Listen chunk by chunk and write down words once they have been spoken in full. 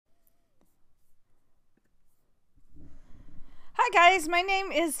guys, my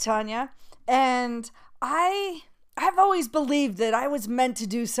name is Tanya, and I've always believed that I was meant to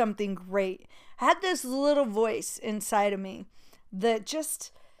do something great. I had this little voice inside of me that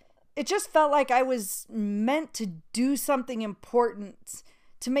just felt like I was meant to do something important,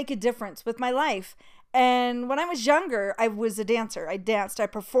 to make a difference with my life. And when I was younger, I was a dancer. I danced, I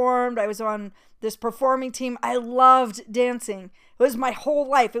performed, I was on this performing team. I loved dancing. It was my whole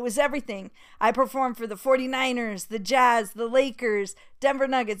life. It was everything. I performed for the 49ers, the Jazz, the Lakers, Denver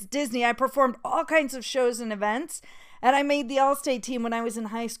Nuggets, Disney. I performed all kinds of shows and events. And I made the All-State team when I was in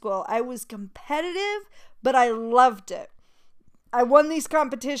high school. I was competitive, but I loved it. I won these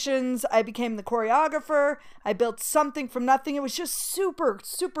competitions. I became the choreographer. I built something from nothing. It was just super,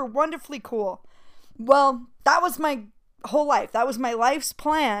 super wonderfully cool. Well, that was my whole life. That was my life's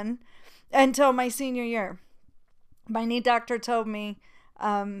plan until my senior year. My knee doctor told me,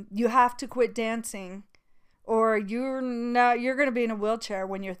 you have to quit dancing or you're going to be in a wheelchair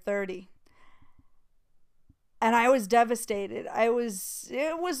when you're 30. And I was devastated. It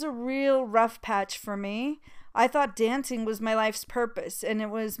was a real rough patch for me. I thought dancing was my life's purpose and it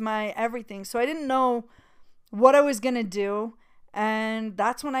was my everything. So I didn't know what I was going to do. And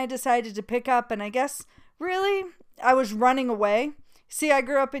that's when I decided to pick up. And I guess really I was running away. See, I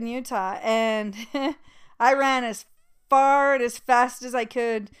grew up in Utah and I ran as far and as fast as I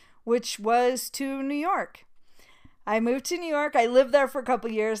could, which was to New York. I moved to New York. I lived there for a couple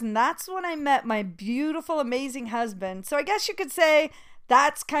years, and that's when I met my beautiful, amazing husband. So I guess you could say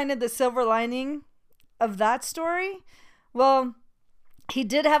that's kind of the silver lining of that story. Well, he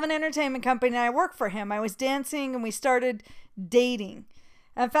did have an entertainment company, and I worked for him. I was dancing, and we started dating.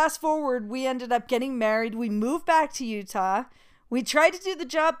 And fast forward, we ended up getting married. We moved back to Utah. We tried to do the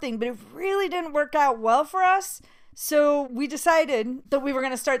job thing, but it really didn't work out well for us. So we decided that we were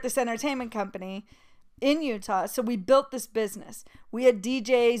going to start this entertainment company in Utah. So we built this business. We had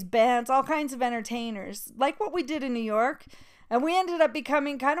DJs, bands, all kinds of entertainers, like what we did in New York. And we ended up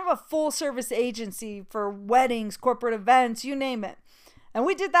becoming kind of a full service agency for weddings, corporate events, you name it. And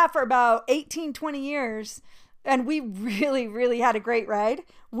we did that for about 18, 20 years. And we really, really had a great ride.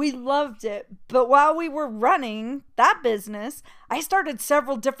 We loved it. But while we were running that business, I started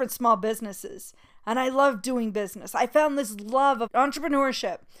several different small businesses. And I loved doing business. I found this love of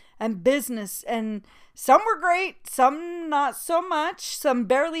entrepreneurship and business. And some were great, some not so much. Some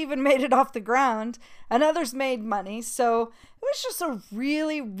barely even made it off the ground. And others made money. So it was just a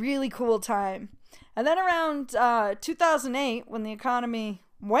really, really cool time. And then around 2008, when the economy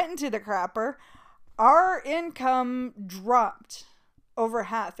went into the crapper, our income dropped over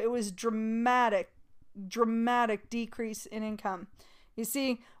half. It was dramatic decrease in income. You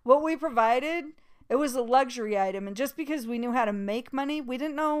see, what we provided, it was a luxury item. And just because we knew how to make money, we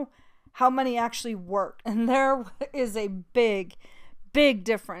didn't know how money actually worked. And there is a big, big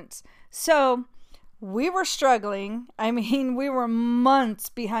difference. So we were struggling. I mean, we were months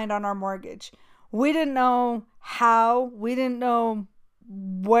behind on our mortgage. We didn't know how. We didn't know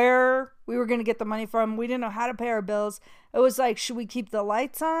where we were going to get the money from. We didn't know how to pay our bills. It was like, should we keep the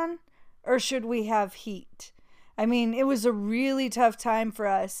lights on or should we have heat? I mean, it was a really tough time for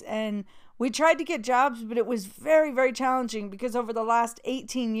us. And we tried to get jobs, but it was very, very challenging because over the last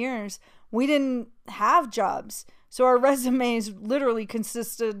 18 years, we didn't have jobs. So our resumes literally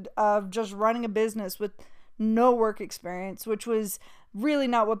consisted of just running a business with no work experience, which was really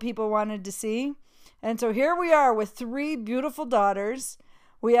not what people wanted to see. And so here we are with 3 beautiful daughters.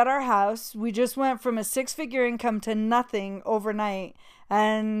 We had our house. We just went from a 6-figure income to nothing overnight.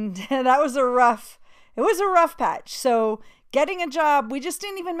 And that was a rough patch. So getting a job, we just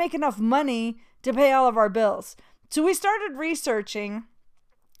didn't even make enough money to pay all of our bills. So we started researching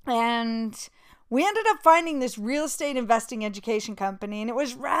and we ended up finding this real estate investing education company, and it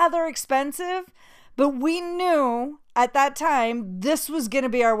was rather expensive, but we knew at that time this was going to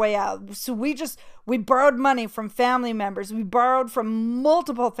be our way out. So we borrowed money from family members. We borrowed from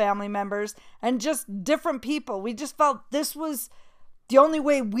multiple family members and just different people. We just felt this was the only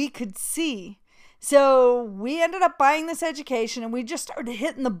way we could see. So we ended up buying this education and we just started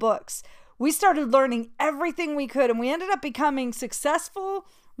hitting the books. We started learning everything we could and we ended up becoming successful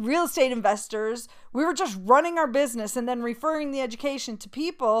real estate investors. We were just running our business and then referring the education to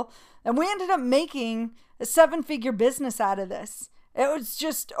people. And we ended up making a 7-figure business out of this. It was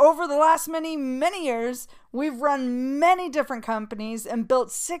just over the last many, many years, we've run many different companies and built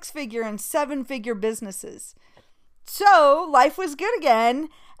 6-figure and 7-figure businesses. So life was good again.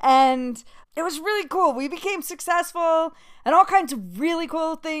 And it was really cool. We became successful and all kinds of really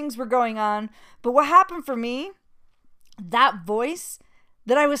cool things were going on. But what happened for me, that voice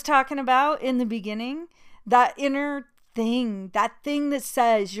that I was talking about in the beginning, that inner thing that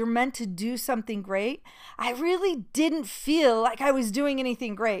says you're meant to do something great, I really didn't feel like I was doing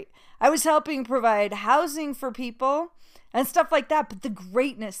anything great. I was helping provide housing for people and stuff like that. But the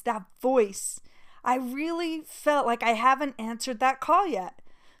greatness, that voice, I really felt like I haven't answered that call yet.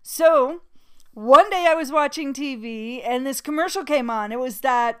 So one day I was watching TV and this commercial came on. It was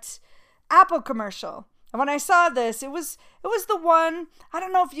that Apple commercial. And when I saw this, it was the one, I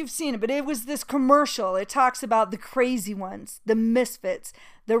don't know if you've seen it, but it was this commercial. It talks about the crazy ones, the misfits,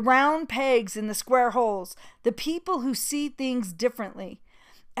 the round pegs in the square holes, the people who see things differently.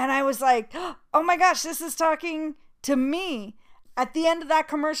 And I was like, oh my gosh, this is talking to me. At the end of that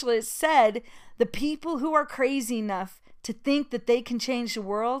commercial, it said, the people who are crazy enough to think that they can change the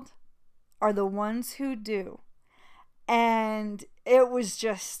world are the ones who do. And it was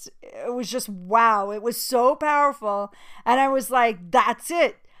just wow. It was so powerful. And I was like, that's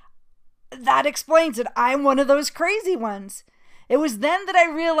it. That explains it. I'm one of those crazy ones. It was then that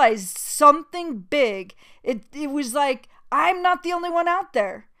I realized something big. It was like, I'm not the only one out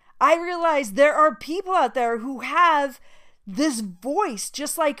there. I realized there are people out there who have this voice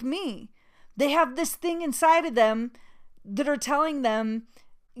just like me. They have this thing inside of them that are telling them,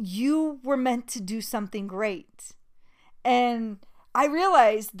 you were meant to do something great. And I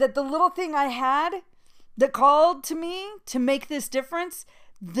realized that the little thing I had that called to me to make this difference,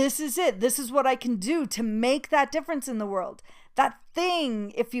 this is it. This is what I can do to make that difference in the world. That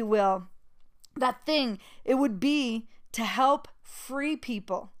thing, if you will, that thing, it would be to help free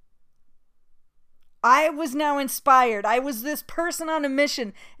people. I was now inspired. I was this person on a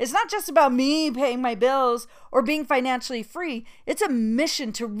mission. It's not just about me paying my bills or being financially free. It's a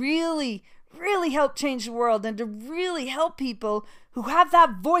mission to really help change the world and to really help people who have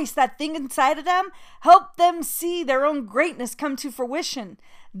that voice, that thing inside of them, help them see their own greatness come to fruition.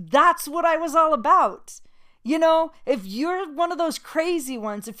 That's what I was all about. You know, if you're one of those crazy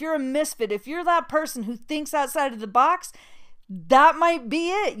ones, if you're a misfit, if you're that person who thinks outside of the box, that might be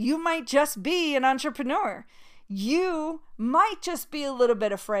it. You might just be an entrepreneur. You might just be a little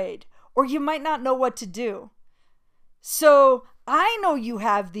bit afraid, or you might not know what to do. So I know you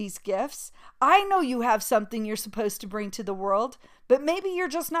have these gifts. I know you have something you're supposed to bring to the world, but maybe you're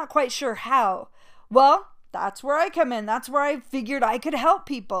just not quite sure how. Well, that's where I come in. That's where I figured I could help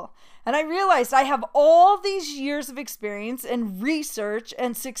people. And I realized I have all these years of experience and research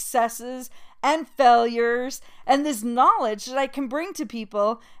and successes and failures and this knowledge that I can bring to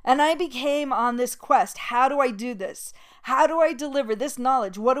people. And I became on this quest. How do I do this? How do I deliver this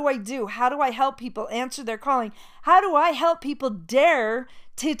knowledge? What do I do? How do I help people answer their calling? How do I help people dare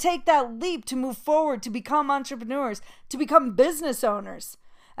to take that leap, to move forward, to become entrepreneurs, to become business owners?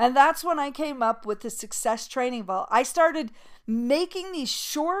 And that's when I came up with the Success Training Vault. I started making these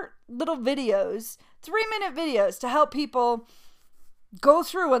short little videos, 3-minute videos, to help people go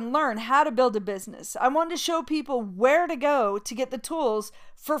through and learn how to build a business. I wanted to show people where to go to get the tools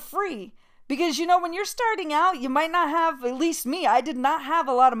for free. Because, you know, when you're starting out, you might not have, at least me, I did not have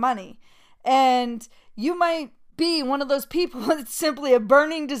a lot of money. And you might be one of those people that's simply a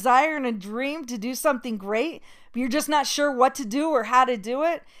burning desire and a dream to do something great, but you're just not sure what to do or how to do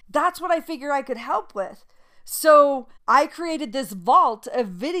it. That's what I figured I could help with. So I created this vault of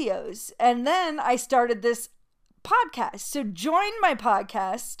videos, and then I started this podcast. So join my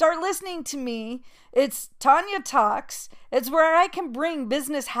podcast, start listening to me. It's Tanya Talks. It's where I can bring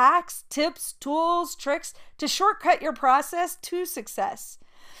business hacks, tips, tools, tricks to shortcut your process to success.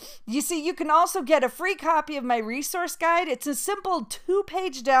 You see, you can also get a free copy of my resource guide. It's a simple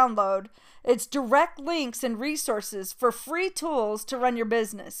 2-page download. It's direct links and resources for free tools to run your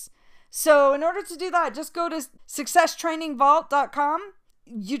business. So in order to do that, just go to successtrainingvault.com.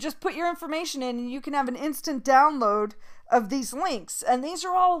 You just put your information in and you can have an instant download of these links. And these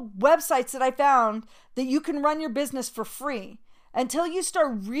are all websites that I found that you can run your business for free until you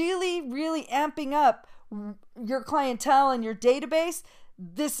start really amping up your clientele and your database.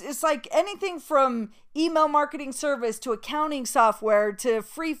 This is like anything from email marketing service to accounting software to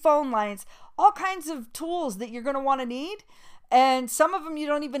free phone lines, all kinds of tools that you're going to want to need. And some of them you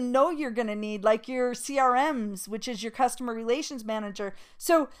don't even know you're going to need, like your CRMs, which is your customer relations manager.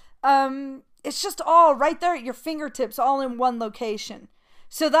 So it's just all right there at your fingertips, all in one location.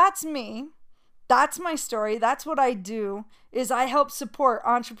 So that's me. That's my story. That's what I do, is I help support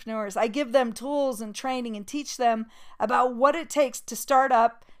entrepreneurs. I give them tools and training and teach them about what it takes to start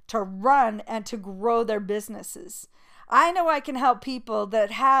up, to run, and to grow their businesses. I know I can help people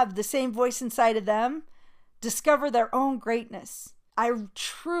that have the same voice inside of them discover their own greatness. I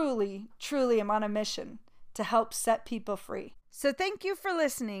truly am on a mission to help set people free. So thank you for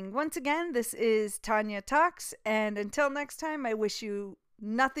listening. Once again, this is Tanya Talks. And until next time, I wish you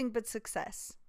nothing but success.